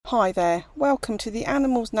Hi there, welcome to the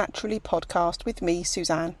Animals Naturally podcast with me,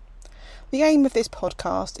 Suzanne. The aim of this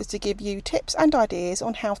podcast is to give you tips and ideas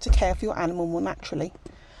on how to care for your animal more naturally.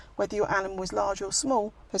 Whether your animal is large or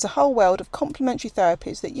small, there's a whole world of complementary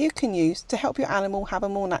therapies that you can use to help your animal have a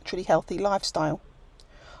more naturally healthy lifestyle.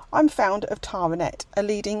 I'm founder of Taranet, a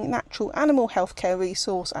leading natural animal healthcare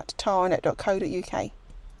resource at taranet.co.uk.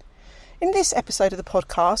 In this episode of the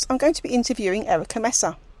podcast, I'm going to be interviewing Erica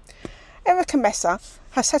Messer. Erica Messer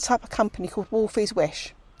has set up a company called Wolfie's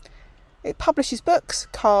Wish. It publishes books,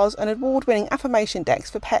 cards and award-winning affirmation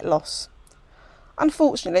decks for pet loss.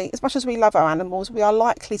 Unfortunately, as much as we love our animals, we are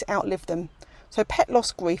likely to outlive them. So pet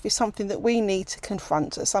loss grief is something that we need to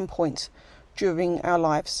confront at some point during our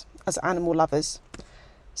lives as animal lovers.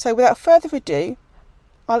 So without further ado,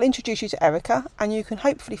 I'll introduce you to Erica, and you can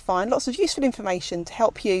hopefully find lots of useful information to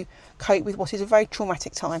help you cope with what is a very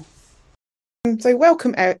traumatic time. So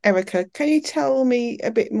welcome, Erica. Can you tell me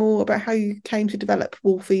a bit more about how you came to develop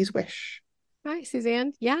Wolfie's Wish? Hi,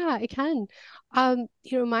 Suzanne. Yeah, I can.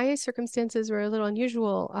 My circumstances were a little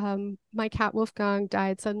unusual. My cat Wolfgang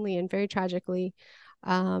died suddenly and very tragically,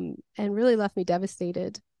 and really left me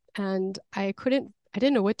devastated. And I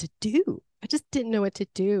didn't know what to do. I just didn't know what to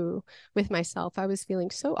do with myself. I was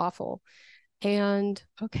feeling so awful. And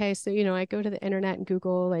okay, so I go to the internet and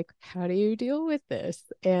Google, like, how do you deal with this?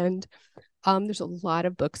 And there's a lot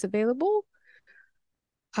of books available.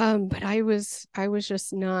 But I was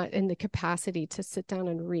just not in the capacity to sit down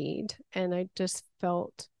and read. And I just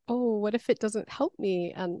felt, oh, what if it doesn't help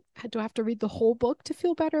me? And do I have to read the whole book to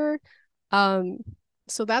feel better? Um,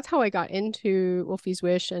 so that's how I got into Wolfie's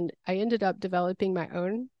Wish. And I ended up developing my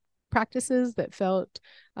own practices that felt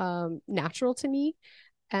natural to me.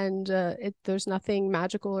 And there's nothing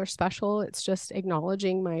magical or special. It's just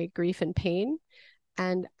acknowledging my grief and pain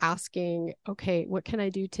and asking, okay, what can I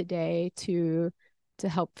do today to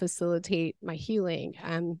help facilitate my healing?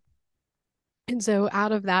 And so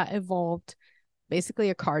out of that evolved basically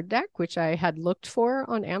a card deck, which I had looked for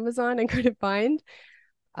on Amazon and couldn't find.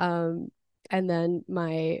 And then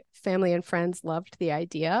my family and friends loved the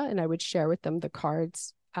idea, and I would share with them the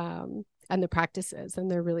cards and the practices. And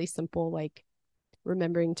they're really simple, like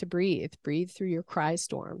remembering to breathe through your cry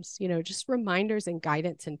storms, just reminders and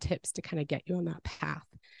guidance and tips to kind of get you on that path.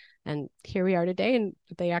 And here we are today, and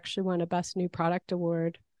they actually won a Best New Product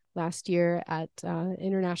Award last year at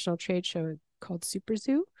international trade show called Super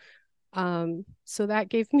Zoo. So that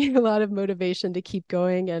gave me a lot of motivation to keep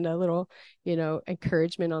going, and a little,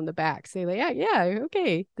 encouragement on the back. Say like, yeah,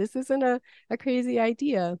 okay, this isn't a crazy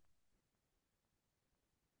idea.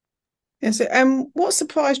 Yeah, so what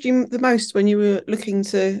surprised you the most when you were looking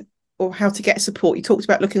to, or how to get support? You talked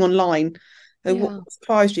about looking online. What Yeah.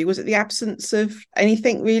 surprised you? Was it the absence of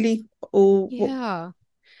anything really, or what? Yeah.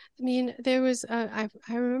 I mean, there was I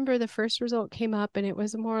remember the first result came up, and it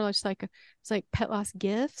was more or less like it's like pet loss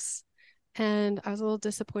gifts, and I was a little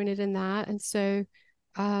disappointed in that. And so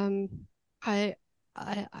um I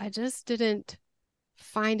I just didn't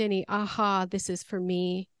find any this is for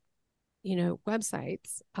me,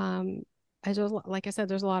 websites. I just, like I said,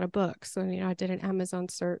 there's a lot of books. So, I did an Amazon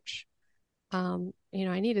search. I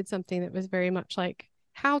needed something that was very much like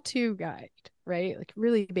how-to guide, right? Like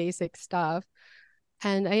really basic stuff.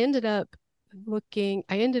 And I ended up getting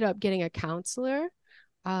a counselor,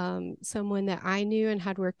 someone that I knew and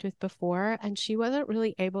had worked with before, and she wasn't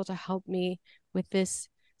really able to help me with this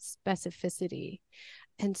specificity.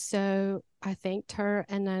 And so I thanked her,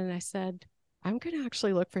 and then I said, I'm going to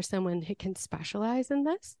actually look for someone who can specialize in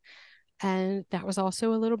this. And that was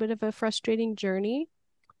also a little bit of a frustrating journey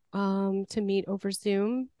to meet over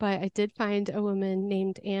Zoom. But I did find a woman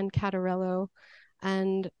named Anne Catarello.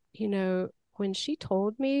 And, when she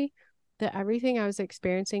told me that everything I was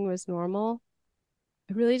experiencing was normal,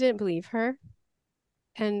 I really didn't believe her.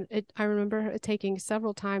 And I remember it taking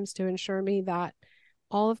several times to ensure me that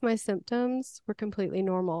all of my symptoms were completely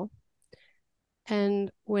normal.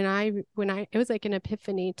 And it was like an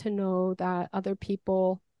epiphany to know that other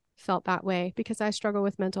people felt that way, because I struggle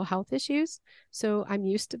with mental health issues. So I'm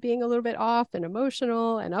used to being a little bit off and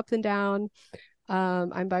emotional and up and down.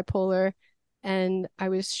 I'm bipolar. And I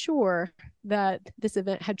was sure that this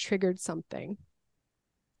event had triggered something,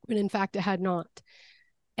 when in fact it had not.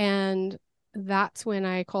 And that's when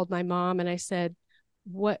I called my mom and I said,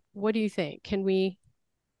 what do you think? Should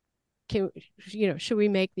we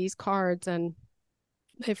make these cards? And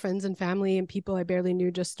my friends and family and people I barely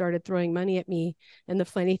knew just started throwing money at me. And the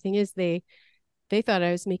funny thing is, they they thought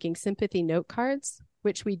I was making sympathy note cards,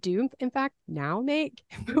 which we do, in fact, now make.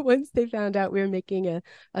 But once they found out we were making a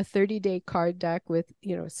 30-day card deck with,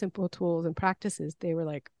 simple tools and practices, they were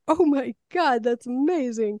like, oh my God, that's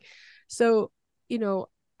amazing. So,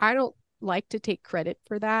 I don't like to take credit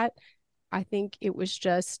for that. I think it was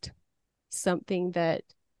just something that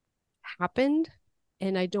happened.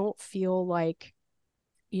 And I don't feel like,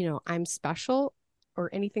 I'm special or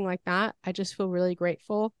anything like that. I just feel really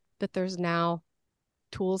grateful that there's now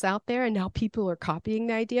tools out there and now people are copying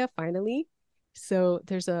the idea finally. So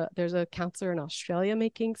there's a counselor in Australia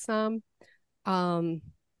making some. Um,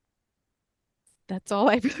 that's all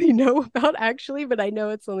I really know about actually, but I know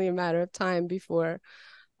it's only a matter of time before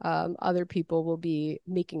other people will be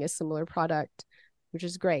making a similar product, which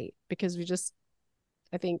is great because we just,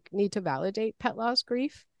 I think, need to validate pet loss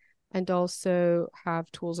grief and also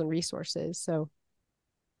have tools and resources. So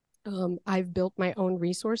I've built my own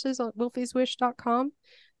resources on wolfieswish.com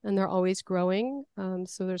and they're always growing.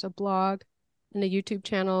 So there's a blog and a YouTube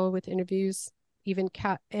channel with interviews, even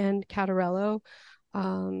Cat and Catarello.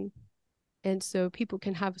 And so people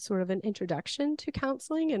can have sort of an introduction to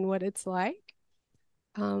counseling and what it's like.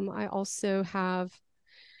 I also have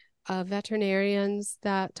veterinarians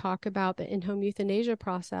that talk about the in-home euthanasia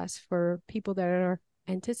process for people that are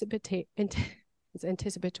it's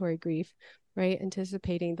anticipatory grief, right?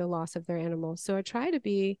 Anticipating the loss of their animals. So I try to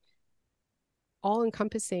be all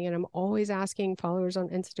encompassing, and I'm always asking followers on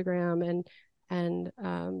Instagram and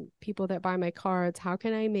people that buy my cards, how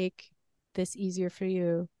can I make this easier for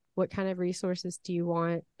you? What kind of resources do you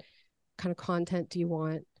want? What kind of content do you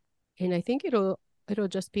want? And I think it'll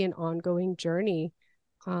just be an ongoing journey.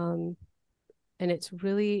 And it's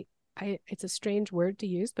really, it's a strange word to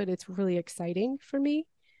use, but it's really exciting for me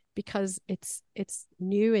because it's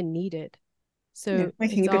new and needed. So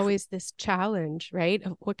making it's a difference. always this challenge, right?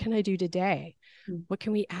 Of what can I do today? Mm. What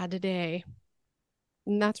can we add today?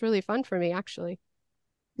 And that's really fun for me, actually.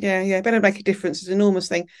 Yeah, better make a difference. It's an enormous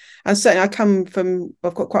thing. And certainly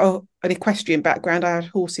I've got quite an equestrian background. I had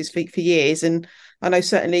horses for years, and I know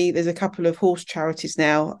certainly there's a couple of horse charities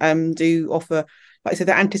now do offer, like I said,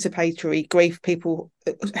 the anticipatory grief. People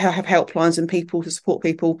have helplines and people to support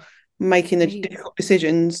people making the Right. difficult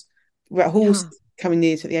decisions about horses Yeah. coming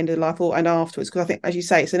near to the end of the life or and afterwards. Because I think, as you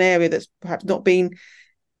say, it's an area that's perhaps not been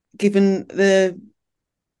given the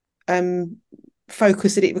um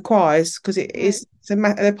focus that it requires because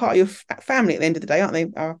Right. they're part of your family at the end of the day, aren't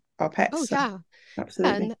they? Our Oh, pets. So, yeah. Yeah,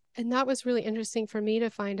 absolutely. and that was really interesting for me to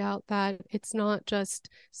find out that it's not just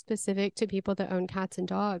specific to people that own cats and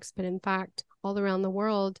dogs, but in fact, all around the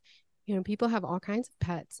world, people have all kinds of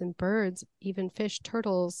pets and birds, even fish,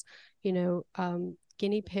 turtles,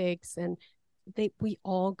 guinea pigs, and we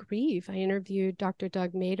all grieve. I interviewed Dr.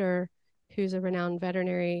 Doug Mader, who's a renowned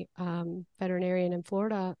veterinarian in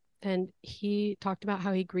Florida, and he talked about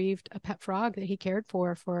how he grieved a pet frog that he cared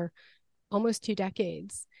for almost 2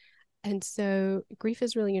 decades. And so grief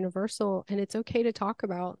is really universal and it's okay to talk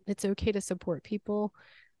about. It's okay to support people.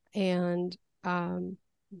 And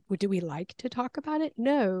do we like to talk about it?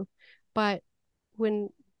 No. But when,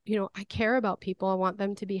 I care about people, I want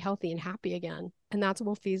them to be healthy and happy again. And that's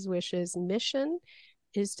Wolfie's Wish's mission,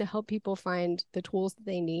 is to help people find the tools that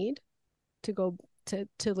they need to go to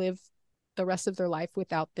live the rest of their life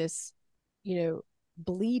without this,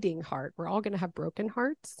 bleeding heart. We're all going to have broken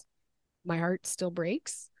hearts. My heart still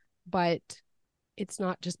breaks, but it's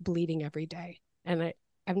not just bleeding every day. And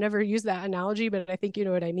I've never used that analogy, but I think you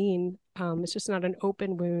know what I mean. It's just not an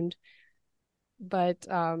open wound, but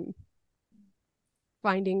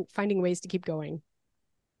finding ways to keep going.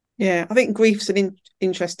 Yeah, I think grief's an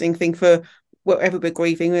interesting thing for whatever we're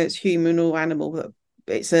grieving, whether it's human or animal.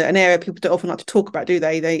 It's an area people don't often like to talk about, do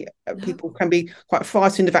they? No, People can be quite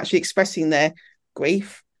frightened of actually expressing their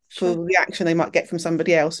grief for sure. the reaction they might get from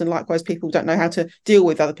somebody else, and likewise, people don't know how to deal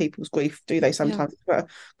with other people's grief, do they? Yeah, Sometimes it's a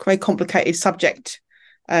very complicated subject.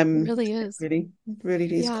 it Um, really is. really, really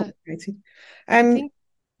is Yeah, complicated. I Um, think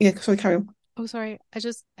yeah, sorry, carry on. Oh, sorry.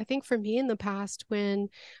 I think for me in the past, when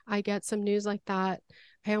I get some news like that,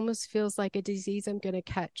 I almost feels like a disease I'm going to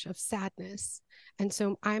catch of sadness. And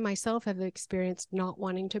so I myself have experienced not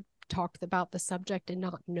wanting to talk about the subject and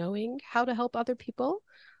not knowing how to help other people.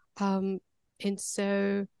 Um, and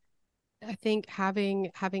so I think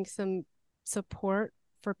having some support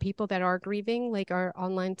for people that are grieving, like our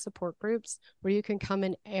online support groups, where you can come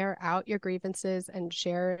and air out your grievances and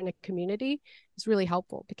share in a community, is really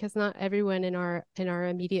helpful because not everyone in our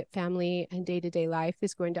immediate family and day-to-day life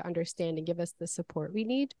is going to understand and give us the support we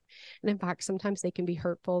need. And in fact, sometimes they can be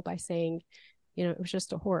hurtful by saying, it was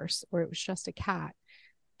just a horse or it was just a cat,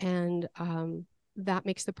 and that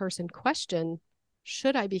makes the person question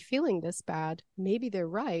should I be feeling this bad? Maybe they're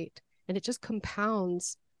right. And it just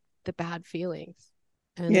compounds the bad feelings.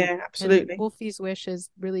 Yeah, And absolutely. Wolfie's Wish is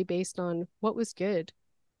really based on what was good.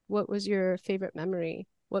 What was your favorite memory?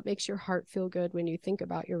 What makes your heart feel good when you think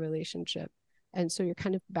about your relationship? And so you're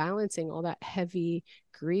kind of balancing all that heavy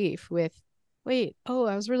grief with, wait, oh,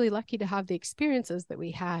 I was really lucky to have the experiences that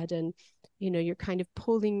we had. And, you're kind of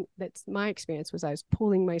pulling, that's my experience was I was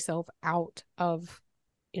pulling myself out of,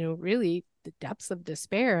 really the depths of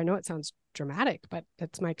despair. I know it sounds dramatic, but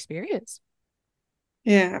that's my experience.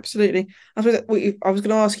 Yeah, absolutely. I was going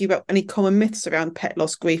to ask you about any common myths around pet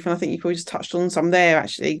loss grief, and I think you probably just touched on some there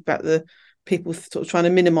actually about the people sort of trying to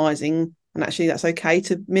minimising, and actually that's okay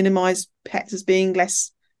to minimise pets as being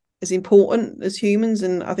less as important as humans.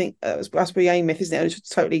 And I think that's really a myth, isn't it? It's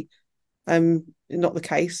totally not the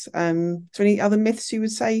case. Is there any other myths you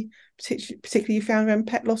would say, particularly you found around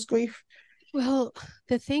pet loss grief? Well,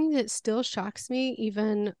 the thing that still shocks me,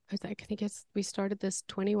 even I think we started this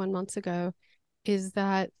 21 months ago, is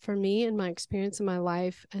that for me and my experience in my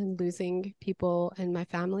life and losing people in my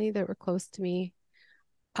family that were close to me,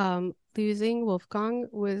 losing Wolfgang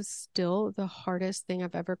was still the hardest thing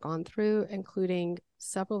I've ever gone through, including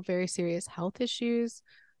several very serious health issues.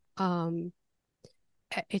 Um,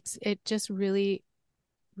 it just really,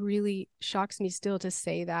 really shocks me still to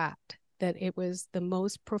say that it was the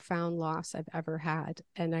most profound loss I've ever had.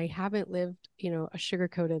 And I haven't lived, a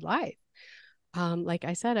sugar-coated life. Like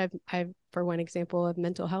I said, I've, for one example of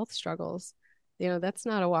mental health struggles, that's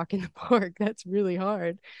not a walk in the park. That's really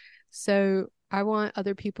hard. So I want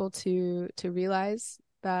other people to realize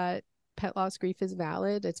that pet loss grief is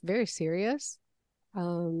valid. It's very serious.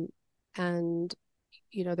 Um, and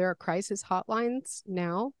there are crisis hotlines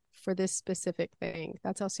now for this specific thing.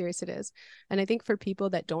 That's how serious it is. And I think for people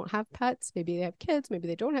that don't have pets, maybe they have kids, maybe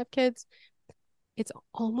they don't have kids, it's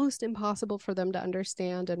almost impossible for them to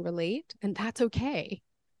understand and relate. And that's okay.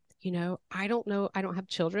 I don't know, I don't have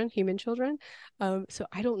children, human children. So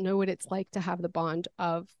I don't know what it's like to have the bond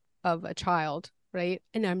of a child, right?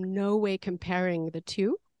 And I'm no way comparing the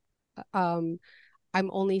two. Um,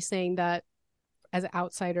 I'm only saying that as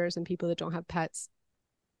outsiders and people that don't have pets,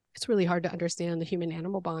 it's really hard to understand the human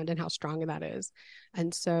animal bond and how strong that is.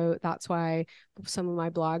 And so that's why some of my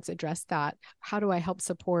blogs address that. How do I help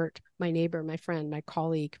support my neighbor, my friend, my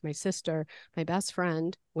colleague, my sister, my best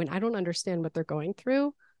friend when I don't understand what they're going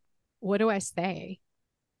through? What do I say?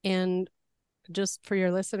 And just for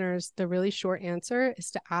your listeners, the really short answer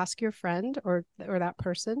is to ask your friend or that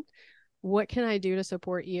person, what can I do to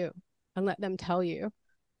support you? And let them tell you.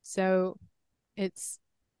 So it's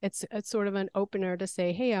it's sort of an opener to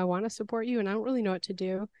say, hey, I want to support you and I don't really know what to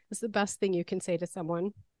do. It's the best thing you can say to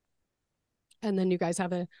someone. And then you guys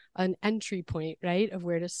have an entry point, right, of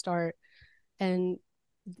where to start. And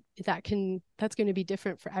that's going to be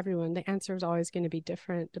different for everyone. The answer is always going to be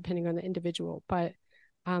different depending on the individual. But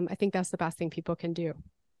I think that's the best thing people can do.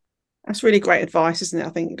 That's really great advice, isn't it? I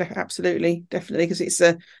think absolutely, definitely, because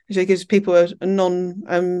it gives people a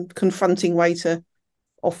non confronting way to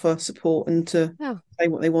offer support and to Yeah. say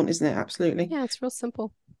what they want, isn't it? Absolutely. Yeah, it's real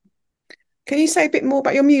simple. Can you say a bit more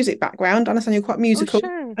about your music background? I understand you're quite Oh, musical,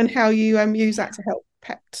 sure. and how you use Yeah. that to help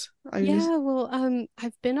pet owners. Yeah, well,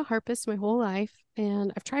 I've been a harpist my whole life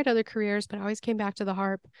and I've tried other careers, but I always came back to the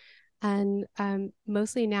harp. And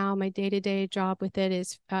mostly now my day-to-day job with it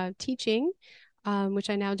is teaching,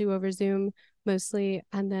 which I now do over Zoom mostly.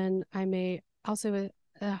 And then also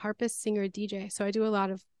a harpist, singer, DJ. So I do a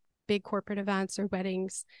lot of big corporate events or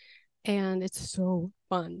weddings, and it's so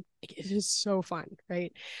fun. Like, it is so fun,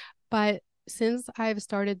 right? But since I've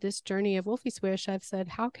started this journey of Wolfie Swish, I've said,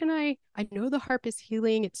 how can I know the harp is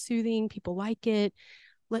healing, it's soothing, people like it.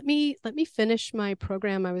 Let me finish my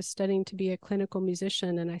program. I was studying to be a clinical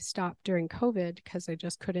musician and I stopped during COVID because I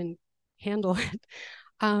just couldn't handle it.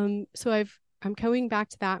 So I'm going back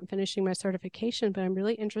to that and finishing my certification, but I'm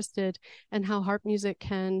really interested in how harp music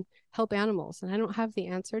can help animals. And I don't have the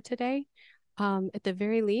answer today. At the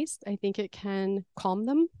very least, I think it can calm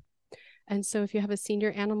them. And so if you have a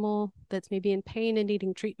senior animal that's maybe in pain and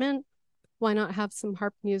needing treatment, why not have some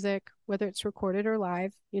harp music, whether it's recorded or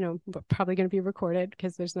live, but probably going to be recorded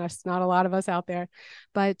because there's not a lot of us out there.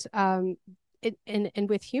 But and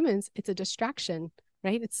with humans, it's a distraction,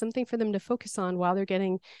 right? It's something for them to focus on while they're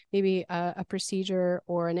getting maybe a procedure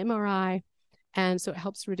or an MRI. And so it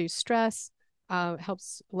helps reduce stress,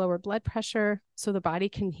 helps lower blood pressure so the body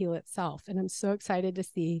can heal itself. And I'm so excited to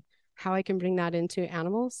see how I can bring that into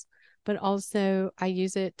animals. But also, I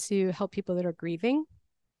use it to help people that are grieving.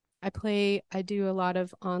 I do a lot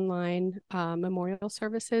of online memorial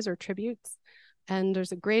services or tributes. And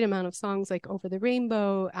there's a great amount of songs like Over the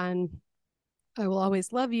Rainbow and I Will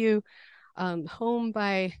Always Love You, Home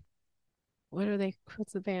by,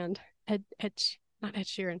 what's the band? Not Ed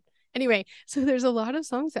Sheeran. Anyway, so there's a lot of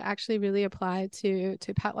songs that actually really apply to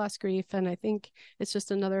pet loss grief. And I think it's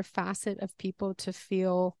just another facet of people to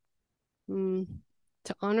feel,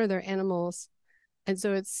 to honor their animals. And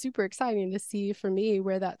so it's super exciting to see for me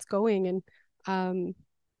where that's going. Um,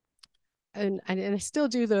 and I still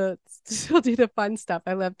do the fun stuff.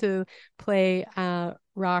 I love to play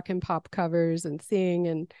rock and pop covers and sing.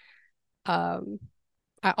 And um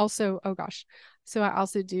I also, oh gosh, so I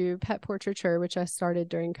also do pet portraiture, which I started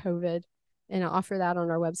during COVID, and I offer that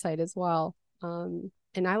on our website as well. And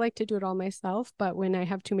I like to do it all myself, but when I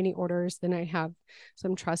have too many orders, then I have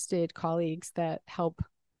some trusted colleagues that help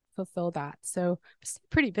fulfill that. So it's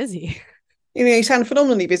pretty busy. You sound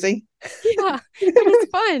phenomenally busy. Yeah, and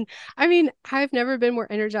it's fun. I mean, I've never been more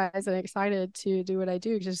energized and excited to do what I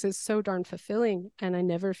do because it's so darn fulfilling, and I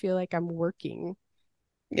never feel like I'm working.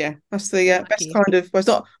 Yeah, that's the I'm best lucky. kind of, well, it's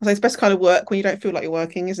not, I say it's best kind of work when you don't feel like you're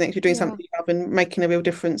working, isn't it? If you're doing Yeah, something you love and making a real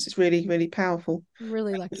difference, it's really, really powerful. I'm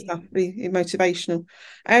really Good lucky. stuff, really motivational.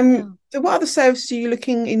 Yeah. So what other services are you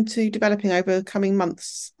looking into developing over the coming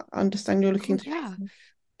months? I understand you're Oh, looking to yeah.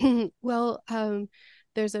 make Well,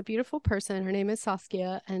 there's a beautiful person. Her name is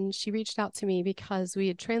Saskia, and she reached out to me because we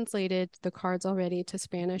had translated the cards already to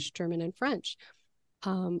Spanish, German, and French.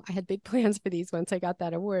 I had big plans for these once I got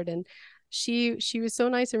that award, and she was so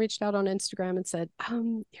nice and reached out on Instagram and said,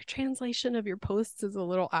 your translation of your posts is a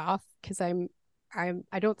little off because I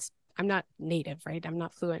don't I'm not native, right? I'm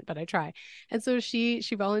not fluent, but I try. And so she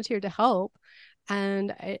volunteered to help,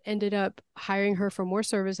 and I ended up hiring her for more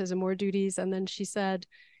services and more duties. And then she said,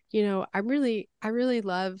 I really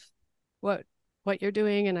love what what you're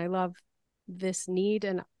doing, and I love this need,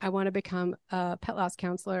 and I want to become a pet loss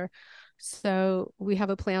counselor. So we have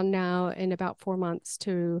a plan now in about 4 months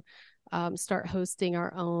to start hosting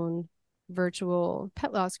our own virtual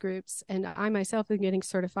pet loss groups. And I myself am getting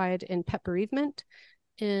certified in pet bereavement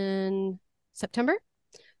in September.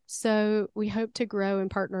 So we hope to grow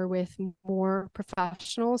and partner with more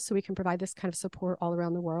professionals so we can provide this kind of support all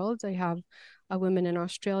around the world. I have a woman in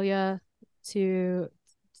Australia to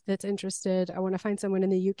that's interested. I want to find someone in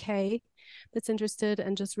the UK that's interested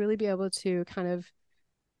and just really be able to kind of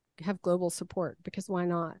have global support, because why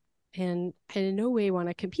not? And I in no way want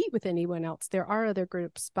to compete with anyone else. There are other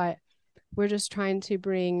groups, but we're just trying to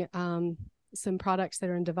bring some products that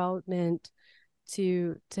are in development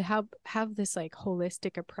to have this like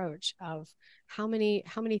holistic approach of how many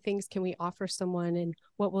things can we offer someone and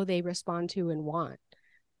what will they respond to and want.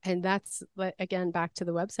 And that's, again, back to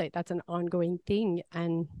the website, that's an ongoing thing.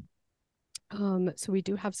 And so we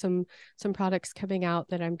do have some products coming out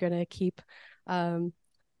that I'm going to keep um,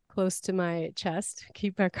 close to my chest,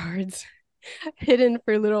 keep our cards hidden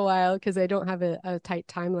for a little while because I don't have a tight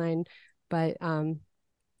timeline, but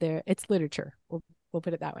there it's literature. We'll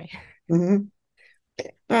put it that way. Mhm. Oh,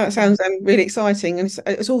 that Yeah. sounds really exciting, and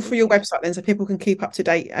it's all through Thank your you. website then, so people can keep up to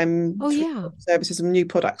date Oh through yeah. services and new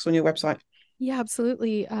products on your website. Yeah,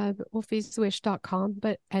 absolutely. Wolfieswish.com,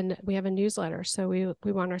 and we have a newsletter. So we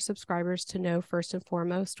want our subscribers to know first and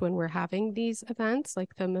foremost when we're having these events,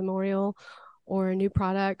 like the memorial or new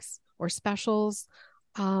products or specials.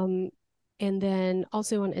 Um, and then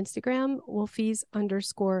also on Instagram,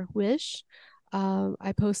 Wolfies_wish.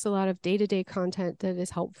 I post a lot of day-to-day content that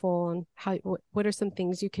is helpful on what are some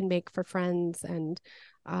things you can make for friends, and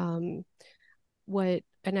um,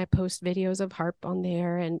 and I post videos of harp on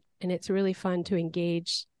there, and it's really fun to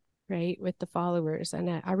engage, right, with the followers. And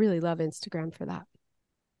I really love Instagram for that.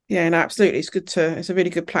 Yeah, no, absolutely. It's a really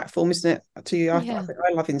good platform, isn't it? Yeah.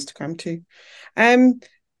 I love Instagram too. Um,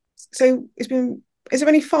 so is there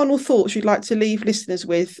any final thoughts you'd like to leave listeners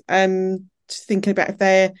with? Just thinking about if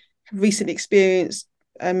they're recently experienced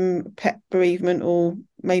pet bereavement or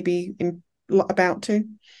maybe about to.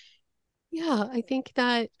 Yeah, I think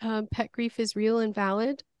that pet grief is real and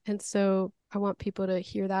valid. And so I want people to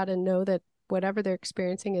hear that and know that whatever they're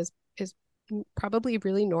experiencing is probably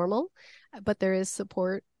really normal, but there is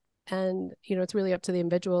support. And it's really up to the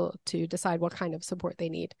individual to decide what kind of support they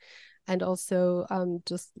need. And also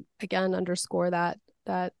just again underscore that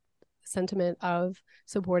sentiment of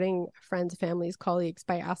supporting friends, families, colleagues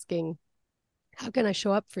by asking, how can I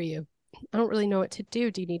show up for you? I don't really know what to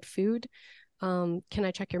do. Do you need food? Can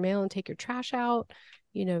I check your mail and take your trash out?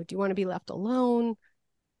 Do you want to be left alone?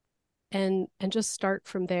 And just start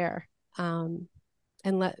from there. And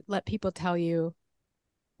let people tell you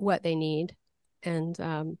what they need. And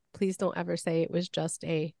please don't ever say it was just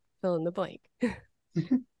a fill in the blank.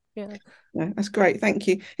 Yeah. No, that's great. Thank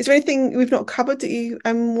you. Is there anything we've not covered that you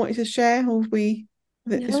wanted to share, or have we?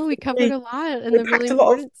 No, we covered really, a lot and we the really packed a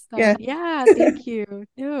lot of, important stuff. yeah, Yeah, thank you.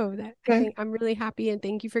 No, I yeah, think I'm really happy and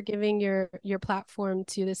thank you for giving your platform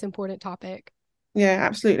to this important topic. yeah,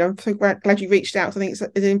 absolutely. I'm so glad you reached out. I think it's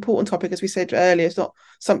an important topic, as we said earlier. It's not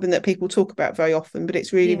something that people talk about very often, but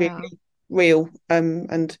it's really, Yeah, really real.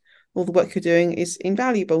 And all the work you're doing is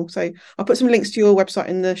invaluable. So I'll put some links to your website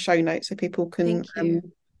in the show notes so people can thank you.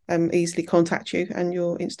 easily contact you and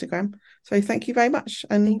your Instagram. So thank you very much,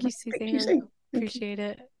 and Thank you, speak to you Suzanne. soon. Thank you. Appreciate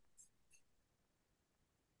it.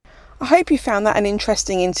 I hope you found that an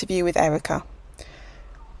interesting interview with Erica.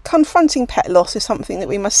 Confronting pet loss is something that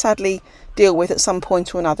we must sadly deal with at some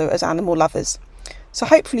point or another as animal lovers. So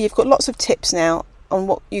hopefully you've got lots of tips now on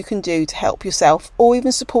what you can do to help yourself or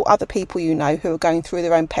even support other people you know who are going through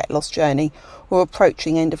their own pet loss journey or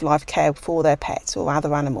approaching end of life care for their pet or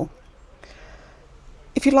other animal.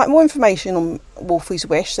 If you'd like more information on Wolfie's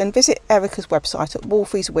Wish, then visit Erica's website at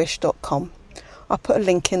wolfieswish.com. I'll put a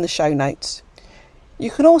link in the show notes.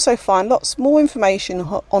 You can also find lots more information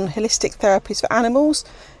on holistic therapies for animals,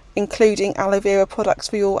 including aloe vera products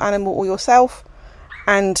for your animal or yourself,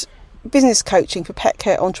 and business coaching for pet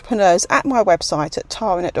care entrepreneurs at my website at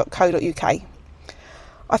taranet.co.uk.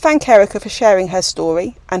 I thank Erica for sharing her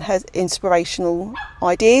story and her inspirational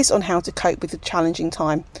ideas on how to cope with the challenging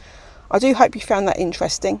time. I do hope you found that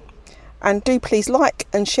interesting, and do please like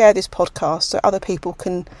and share this podcast so other people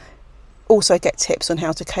can also get tips on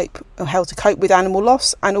how to cope with animal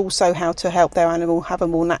loss, and also how to help their animal have a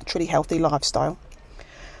more naturally healthy lifestyle.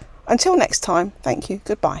 Until next time, thank you,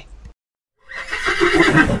 goodbye.